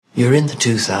you're in the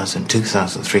 2,000,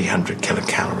 2,300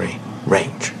 kilocalorie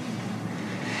range.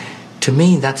 To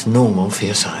me, that's normal for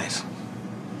your size.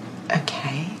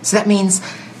 Okay, so that means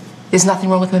there's nothing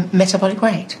wrong with metabolic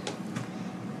rate?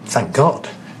 Thank God.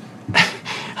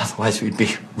 Otherwise, we'd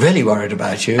be really worried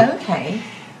about you. Okay.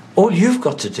 All you've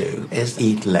got to do is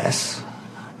eat less.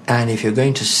 And if you're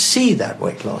going to see that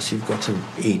weight loss, you've got to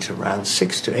eat around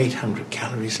 600 to 800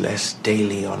 calories less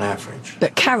daily on average.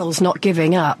 But Carol's not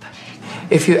giving up.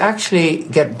 If you actually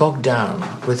get bogged down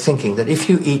with thinking that if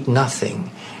you eat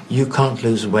nothing, you can't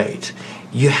lose weight,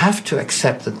 you have to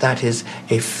accept that that is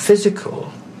a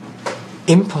physical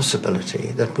impossibility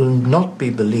that will not be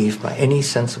believed by any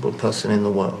sensible person in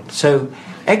the world. So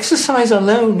exercise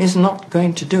alone is not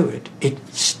going to do it. It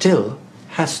still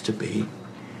has to be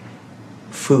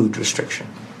food restriction.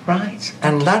 Right.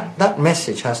 And that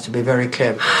message has to be very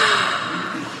clear.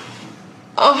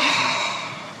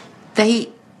 They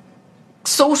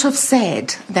sort of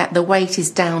said that the weight is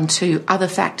down to other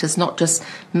factors, not just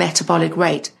metabolic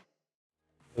rate.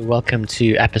 Welcome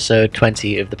to episode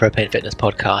 20 of the Propane Fitness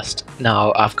podcast.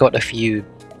 Now, I've got a few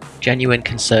genuine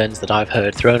concerns that I've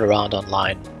heard thrown around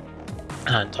online,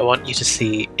 and I want you to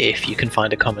see if you can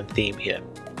find a common theme here.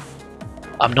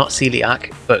 I'm not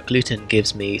celiac, but gluten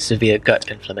gives me severe gut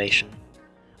inflammation.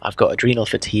 I've got adrenal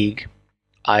fatigue.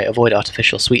 I avoid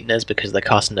artificial sweeteners because they're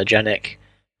carcinogenic.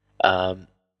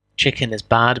 Chicken is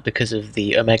bad because of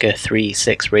the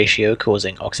omega-3-6 ratio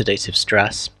causing oxidative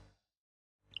stress.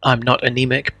 I'm not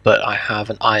anemic, but I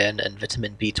have an iron and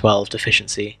vitamin B12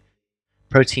 deficiency.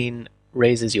 Protein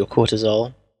raises your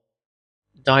cortisol.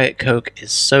 Diet Coke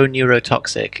is so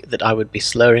neurotoxic that I would be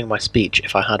slurring my speech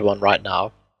if I had one right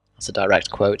now. That's a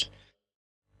direct quote.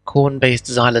 Corn-based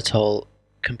xylitol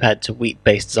compared to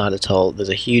wheat-based xylitol, there's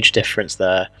a huge difference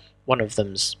there. One of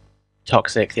them's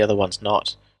toxic, the other one's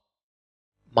not.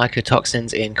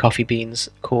 Mycotoxins in coffee beans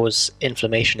cause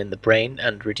inflammation in the brain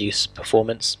and reduce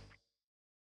performance.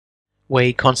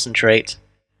 Whey concentrate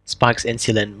spikes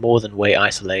insulin more than whey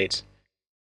isolate.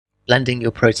 Blending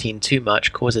your protein too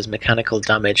much causes mechanical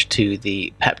damage to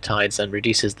the peptides and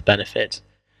reduces the benefit.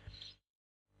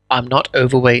 I'm not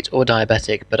overweight or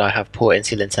diabetic, but I have poor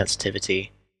insulin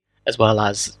sensitivity, as well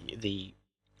as the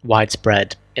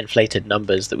widespread inflated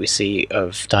numbers that we see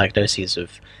of diagnoses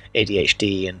of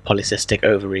ADHD and polycystic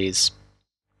ovaries,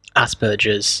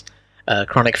 Asperger's,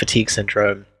 chronic fatigue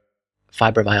syndrome,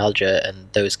 fibromyalgia,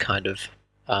 and those kind of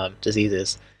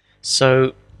diseases.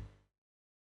 So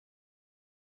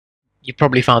you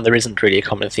probably found there isn't really a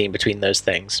common theme between those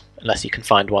things, unless you can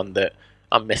find one that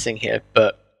I'm missing here.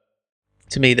 But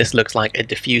to me, this looks like a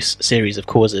diffuse series of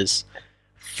causes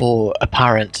for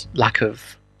apparent lack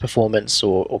of performance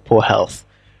or poor health.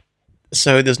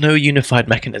 So there's no unified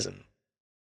mechanism.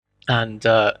 And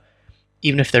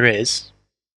even if there is,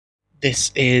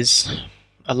 this is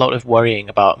a lot of worrying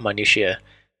about minutiae.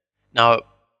 Now,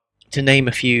 to name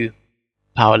a few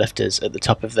powerlifters at the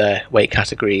top of their weight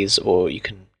categories, or you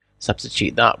can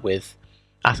substitute that with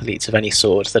athletes of any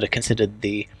sort that are considered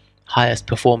the highest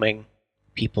performing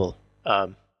people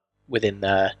within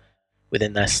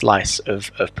their slice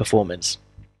of performance,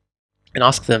 and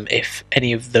ask them if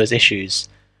any of those issues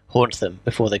haunt them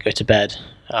before they go to bed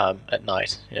at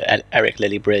night. Eric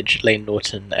Lilliebridge, Lane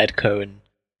Norton, Ed Cohen,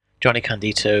 Johnny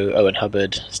Candido, Owen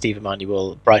Hubbard, Steve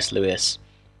Emanuel, Bryce Lewis.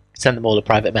 Send them all a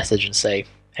private message and say,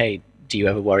 hey, do you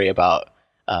ever worry about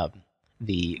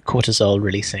the cortisol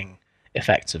releasing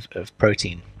effects of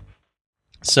protein?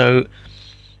 So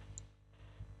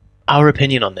our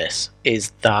opinion on this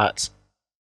is that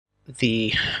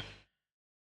these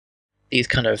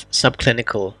kind of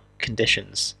subclinical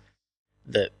conditions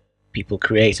that people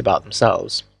create about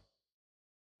themselves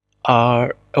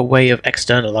are a way of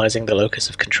externalizing the locus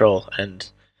of control and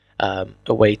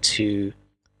a way to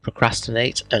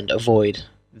procrastinate and avoid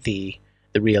the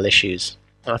real issues.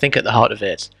 And I think at the heart of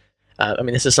it,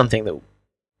 this is something that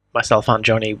myself and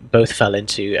Johnny both fell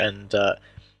into, and I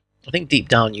think deep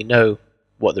down you know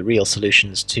what the real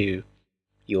solutions to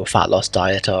your fat loss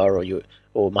diet are,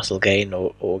 or muscle gain,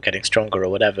 or getting stronger, or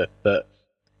whatever. But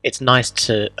it's nice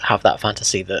to have that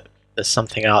fantasy that there's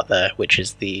something out there which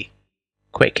is the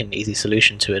quick and easy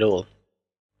solution to it all,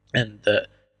 and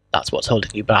that's what's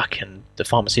holding you back. And the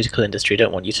pharmaceutical industry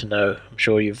don't want you to know. I'm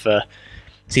sure you've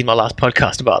seen my last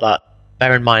podcast about that.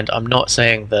 Bear in mind, I'm not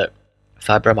saying that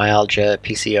fibromyalgia,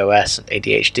 PCOS, and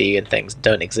ADHD and things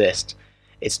don't exist.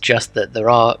 It's just that there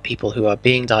are people who are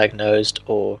being diagnosed,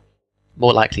 or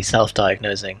more likely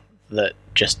self-diagnosing, that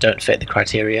just don't fit the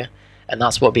criteria, and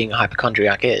that's what being a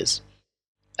hypochondriac is.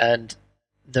 And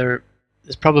there's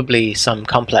probably some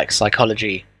complex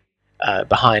psychology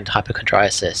behind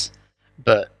hypochondriasis,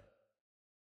 but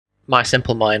my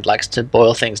simple mind likes to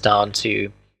boil things down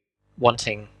to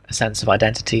wanting a sense of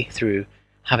identity through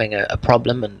having a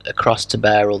problem and a cross to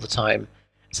bear all the time,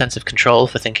 a sense of control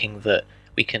for thinking that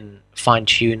we can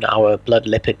fine-tune our blood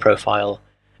lipid profile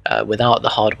without the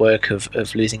hard work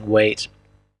of losing weight,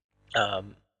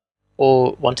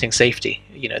 or wanting safety,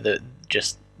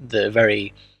 just the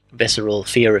very visceral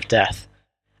fear of death,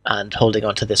 and holding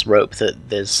onto this rope that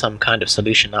there's some kind of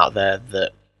solution out there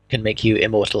that can make you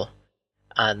immortal.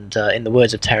 And in the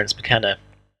words of Terence McKenna,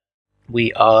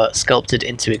 we are sculpted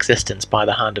into existence by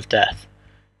the hand of death.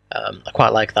 I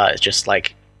quite like that. It's just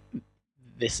like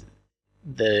this: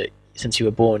 since you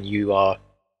were born, you are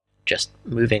just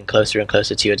moving closer and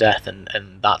closer to your death, and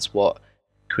that's what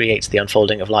creates the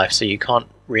unfolding of life. So you can't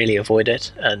really avoid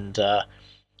it, and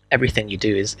everything you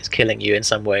do is killing you in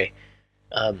some way.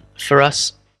 For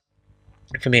us,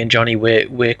 for me and Johnny,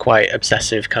 we're quite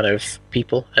obsessive kind of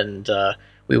people, and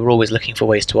we were always looking for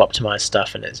ways to optimize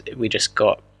stuff, and we just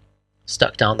got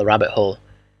stuck down the rabbit hole.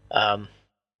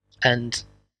 And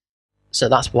so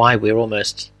that's why we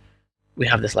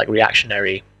have this like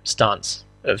reactionary stance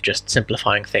of just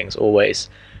simplifying things always.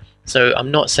 So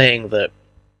I'm not saying that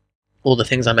all the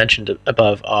things I mentioned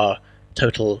above are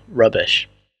total rubbish,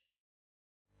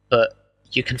 but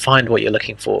you can find what you're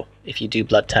looking for if you do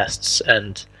blood tests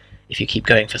and if you keep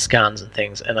going for scans and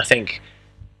things. And I think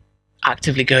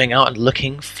actively going out and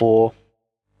looking for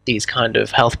these kind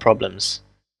of health problems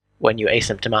when you're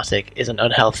asymptomatic is an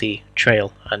unhealthy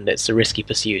trail, and it's a risky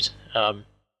pursuit.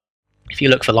 If you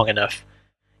look for long enough,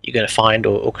 you're going to find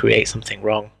or create something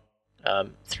wrong,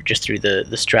 through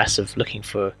the stress of looking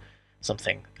for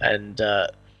something. And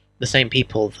the same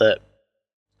people that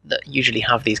usually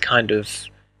have these kind of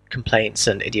complaints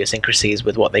and idiosyncrasies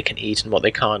with what they can eat and what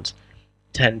they can't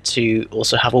tend to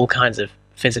also have all kinds of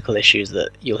physical issues that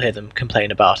you'll hear them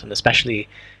complain about. And especially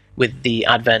with the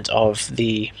advent of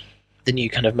the new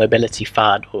kind of mobility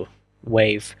fad or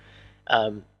wave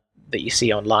that you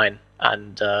see online.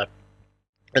 And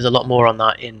there's a lot more on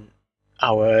that in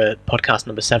our podcast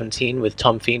number 17 with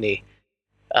Tom Feeney.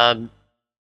 And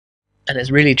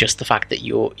it's really just the fact that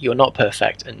you're not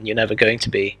perfect and you're never going to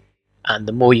be. And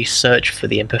the more you search for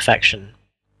the imperfection,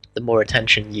 the more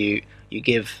attention you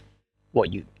give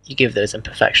what you give those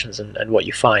imperfections and what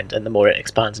you find, and the more it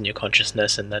expands in your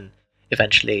consciousness and then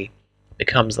eventually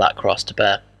becomes that cross to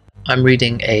bear. I'm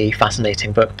reading a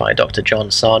fascinating book by Dr. John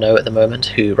Sarno at the moment,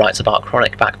 who writes about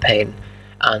chronic back pain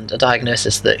and a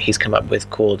diagnosis that he's come up with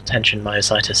called tension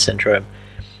myositis syndrome.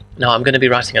 Now, I'm going to be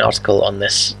writing an article on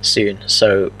this soon,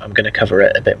 so I'm going to cover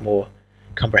it a bit more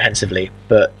comprehensively,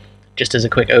 but just as a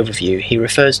quick overview, he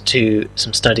refers to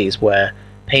some studies where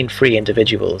pain-free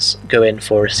individuals go in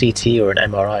for a CT or an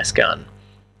MRI scan,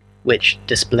 which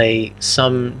display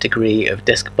some degree of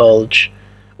disc bulge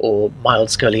or mild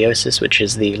scoliosis, which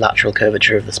is the lateral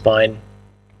curvature of the spine,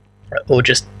 or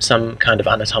just some kind of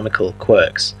anatomical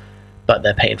quirks, but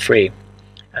they're pain-free.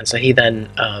 And so he then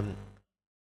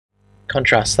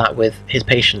contrasts that with his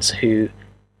patients who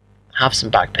have some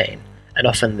back pain, and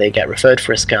often they get referred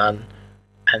for a scan,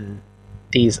 and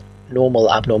these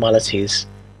normal abnormalities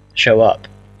show up.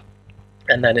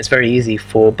 And then it's very easy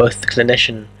for both the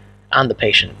clinician and the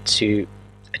patient to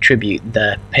attribute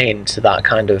their pain to that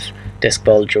kind of disc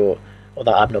bulge or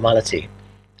that abnormality.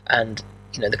 And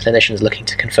the clinician is looking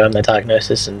to confirm their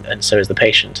diagnosis, and so is the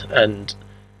patient. And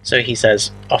so he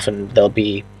says often they'll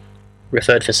be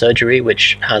referred for surgery,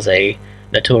 which has a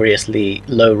notoriously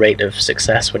low rate of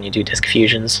success when you do disc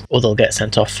fusions, or they'll get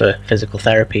sent off for physical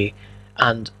therapy.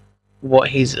 And what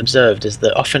he's observed is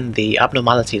that often the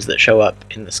abnormalities that show up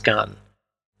in the scan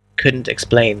couldn't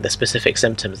explain the specific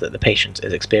symptoms that the patient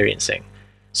is experiencing.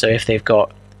 So if they've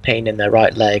got pain in their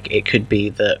right leg, it could be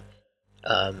that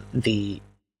the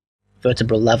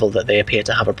vertebral level that they appear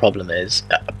to have a problem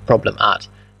at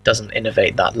doesn't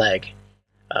innervate that leg.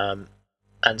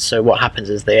 And so what happens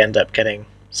is they end up getting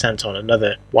sent on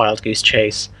another wild goose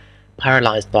chase,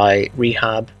 paralyzed by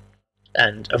rehab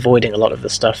and avoiding a lot of the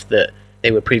stuff that they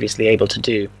were previously able to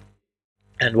do.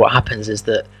 And what happens is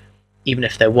that even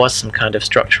if there was some kind of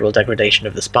structural degradation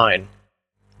of the spine,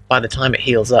 by the time it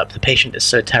heals up, the patient is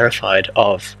so terrified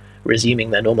of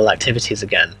resuming their normal activities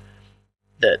again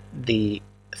that the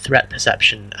threat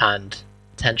perception and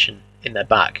tension in their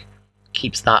back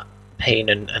keeps that pain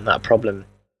and that problem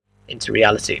into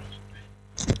reality.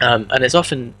 And it's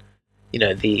often,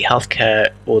 the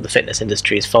healthcare or the fitness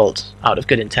industry's fault, out of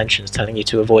good intentions, telling you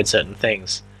to avoid certain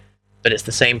things. But it's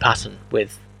the same pattern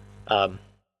with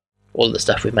all the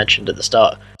stuff we've mentioned at the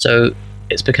start. So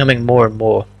it's becoming more and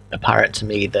more apparent to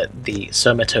me that the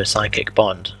somatopsychic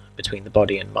bond between the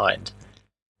body and mind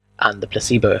and the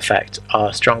placebo effect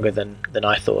are stronger than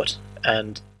I thought.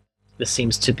 And this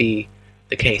seems to be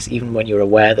the case even when you're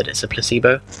aware that it's a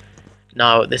placebo.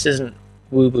 Now, this isn't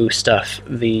woo-woo stuff.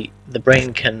 The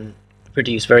brain can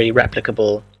produce very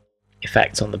replicable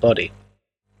effects on the body.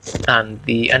 And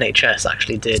the NHS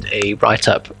actually did a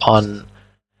write-up on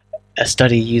a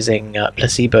study using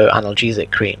placebo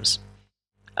analgesic creams.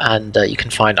 And you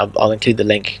can find, I'll include the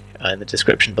link in the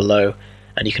description below,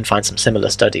 and you can find some similar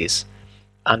studies.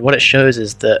 And what it shows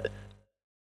is that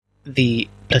the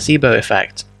placebo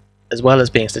effect, as well as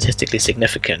being statistically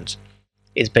significant,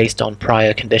 is based on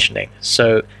prior conditioning.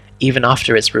 So even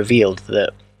after it's revealed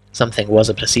that something was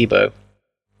a placebo,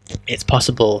 it's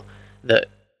possible that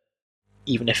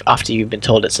even if after you've been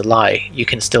told it's a lie, you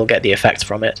can still get the effects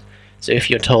from it. So if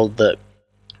you're told that,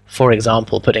 for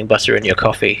example, putting butter in your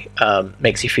coffee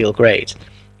makes you feel great,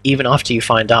 even after you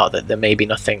find out that there may be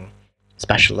nothing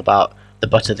special about the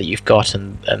butter that you've got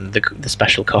and the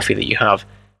special coffee that you have,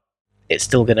 it's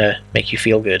still going to make you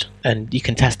feel good. And you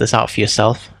can test this out for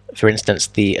yourself. For instance,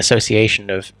 the association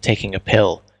of taking a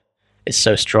pill is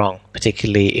so strong,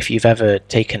 particularly if you've ever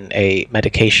taken a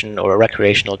medication or a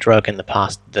recreational drug in the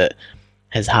past that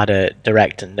has had a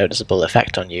direct and noticeable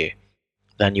effect on you.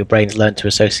 Then your brain's learned to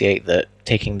associate that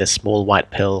taking this small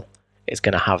white pill is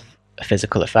going to have a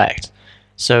physical effect.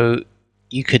 So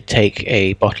you could take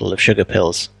a bottle of sugar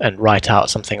pills and write out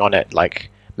something on it like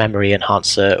memory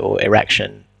enhancer or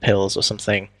erection pills or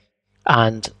something,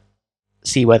 and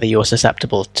see whether you're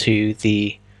susceptible to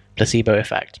the placebo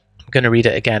effect. I'm going to read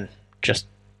it again just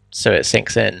so it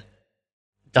sinks in.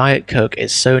 Diet Coke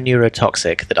is so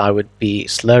neurotoxic that I would be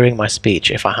slurring my speech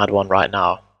if I had one right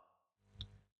now.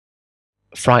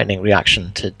 Frightening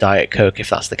reaction to Diet Coke if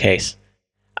that's the case,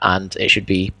 and it should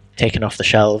be taken off the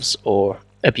shelves or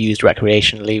abused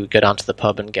recreationally. We go down to the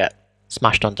pub and get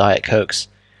smashed on Diet Cokes.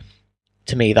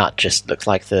 To me, that just looks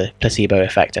like the placebo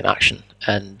effect in action.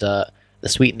 And the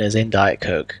sweeteners in Diet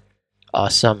Coke are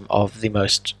some of the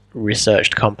most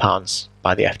researched compounds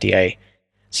by the FDA.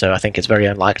 So I think it's very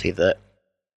unlikely that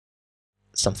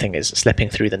something is slipping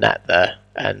through the net there,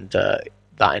 and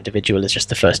that individual is just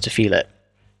the first to feel it.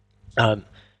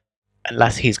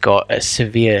 Unless he's got a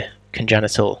severe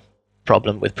congenital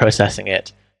problem with processing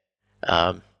it,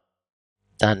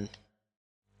 then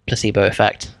placebo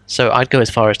effect. So I'd go as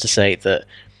far as to say that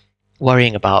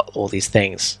worrying about all these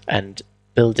things and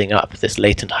building up this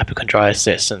latent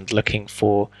hypochondriasis and looking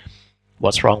for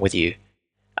what's wrong with you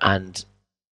and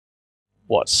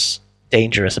what's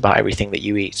dangerous about everything that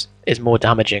you eat is more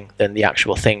damaging than the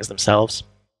actual things themselves.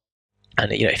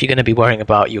 And if you're going to be worrying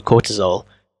about your cortisol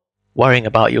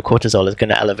is going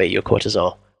to elevate your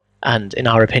cortisol. And in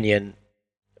our opinion,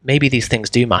 maybe these things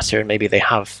do matter and maybe they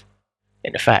have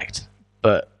an effect,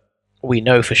 but we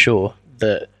know for sure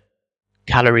that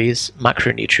calories,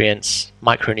 macronutrients,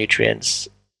 micronutrients,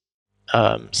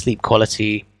 sleep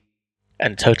quality,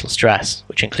 and total stress,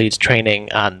 which includes training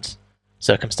and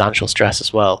circumstantial stress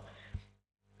as well,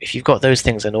 if you've got those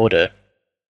things in order,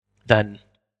 then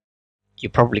you're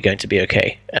probably going to be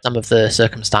okay. Some of the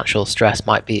circumstantial stress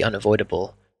might be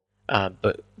unavoidable,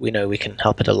 but we know we can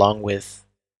help it along with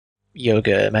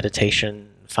yoga, meditation,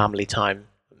 family time.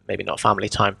 Maybe not family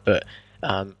time, but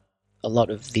a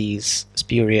lot of these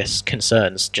spurious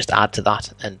concerns just add to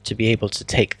that. And to be able to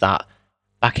take that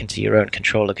back into your own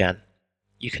control again,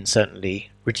 you can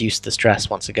certainly reduce the stress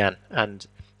once again. And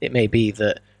it may be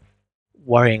that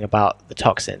worrying about the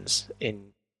toxins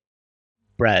in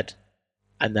bread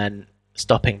and then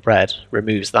stopping bread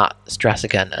removes that stress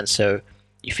again, and so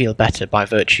you feel better by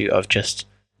virtue of just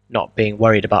not being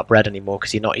worried about bread anymore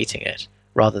because you're not eating it,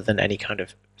 rather than any kind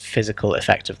of physical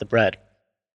effect of the bread.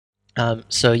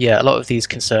 So yeah, a lot of these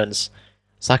concerns,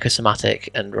 psychosomatic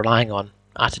and relying on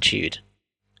attitude,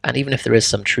 and even if there is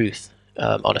some truth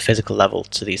on a physical level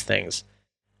to these things,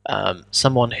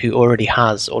 someone who already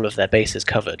has all of their bases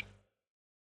covered,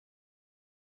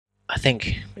 I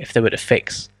think if they were to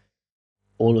fix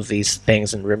all of these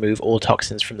things and remove all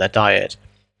toxins from their diet,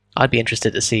 I'd be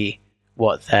interested to see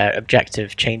what their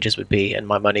objective changes would be, and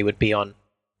my money would be on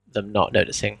them not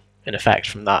noticing an effect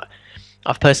from that.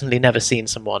 I've personally never seen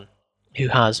someone who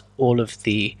has all of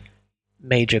the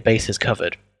major bases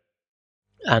covered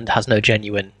and has no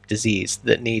genuine disease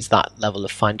that needs that level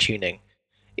of fine-tuning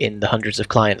in the hundreds of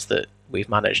clients that we've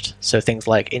managed. So things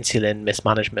like insulin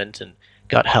mismanagement and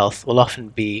gut health will often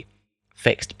be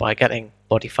fixed by getting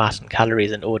body fat and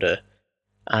calories in order,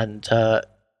 and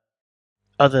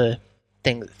other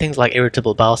things like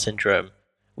irritable bowel syndrome,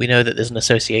 we know that there's an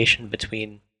association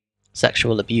between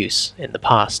sexual abuse in the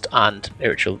past and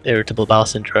irritable bowel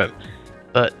syndrome,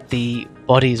 but the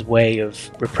body's way of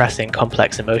repressing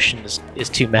complex emotions is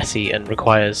too messy and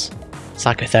requires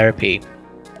psychotherapy,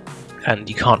 and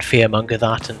you can't fearmonger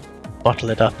that and bottle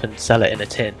it up and sell it in a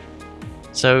tin.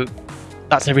 So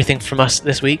that's everything from us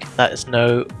this week. Let us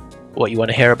know what you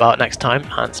want to hear about next time,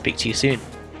 and speak to you soon.